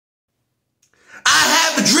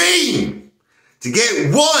a dream to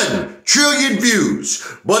get 1 trillion views.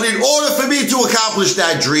 But in order for me to accomplish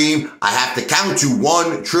that dream, I have to count to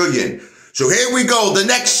 1 trillion. So here we go. The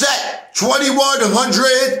next set,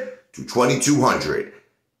 2100 to 2200.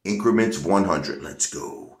 Increments of 100. Let's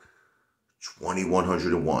go.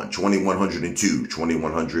 2101, 2102,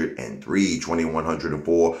 2103,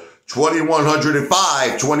 2104,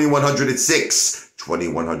 2105, 2106,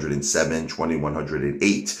 2107,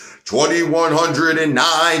 2108,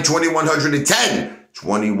 2109, 2110,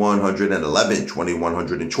 2111,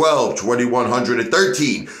 2112,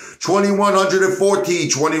 2113, 2114,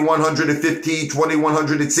 2115,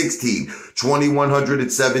 2116,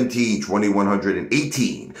 2117,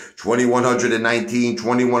 2118, 2119,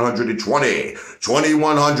 2120,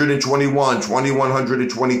 2121,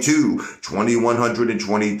 2122,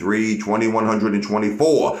 2123,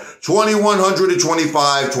 2124,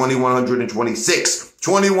 2125, 2126,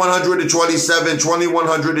 2127,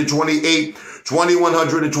 2128,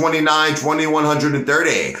 2129,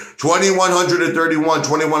 2130, 2131,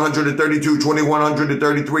 2132,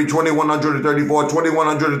 2133, 2134,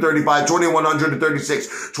 2135, 2136,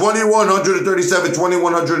 2137,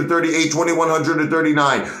 2138,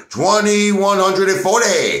 2139,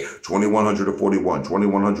 2140, 2141,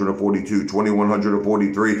 2142,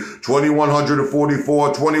 2143,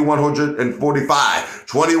 2144, 2145,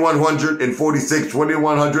 2146,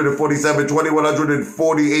 2147,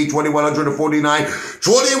 2148, 2149,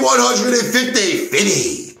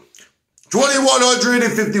 2150,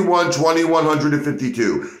 2151,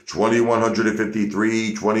 2152,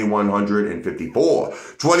 2153, 2154,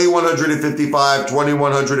 2155,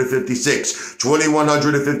 2156,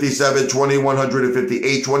 2157,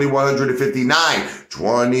 2158, 2159,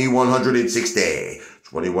 2160.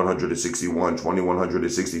 2161,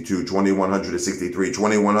 2162, 2163,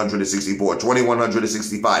 2164,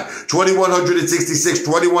 2165, 2166,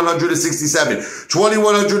 2167,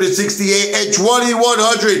 2168, and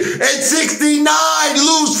 2169.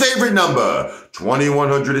 Lou's favorite number.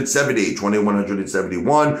 2170,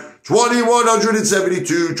 2171,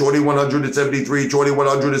 2172, 2173,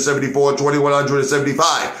 2174,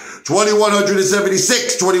 2175,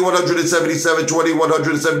 2176, 2177,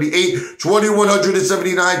 2178,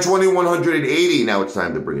 2179, 2180. Now it's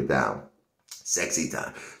time to bring it down. Sexy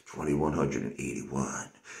time.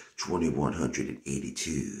 2181,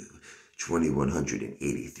 2182,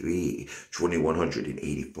 2183,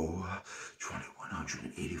 2184,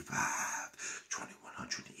 2185,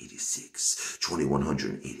 2186,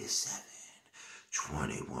 2187,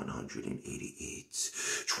 2188,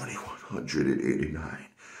 2189,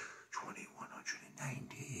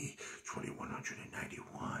 2190,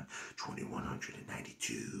 2191,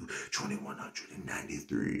 2192,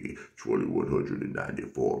 2193,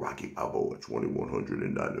 2194, Rocky Balboa,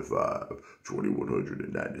 2195,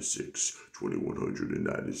 2196,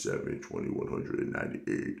 2197,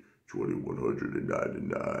 2198,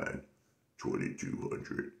 2199,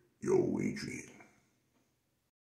 2200. Yo, we dream.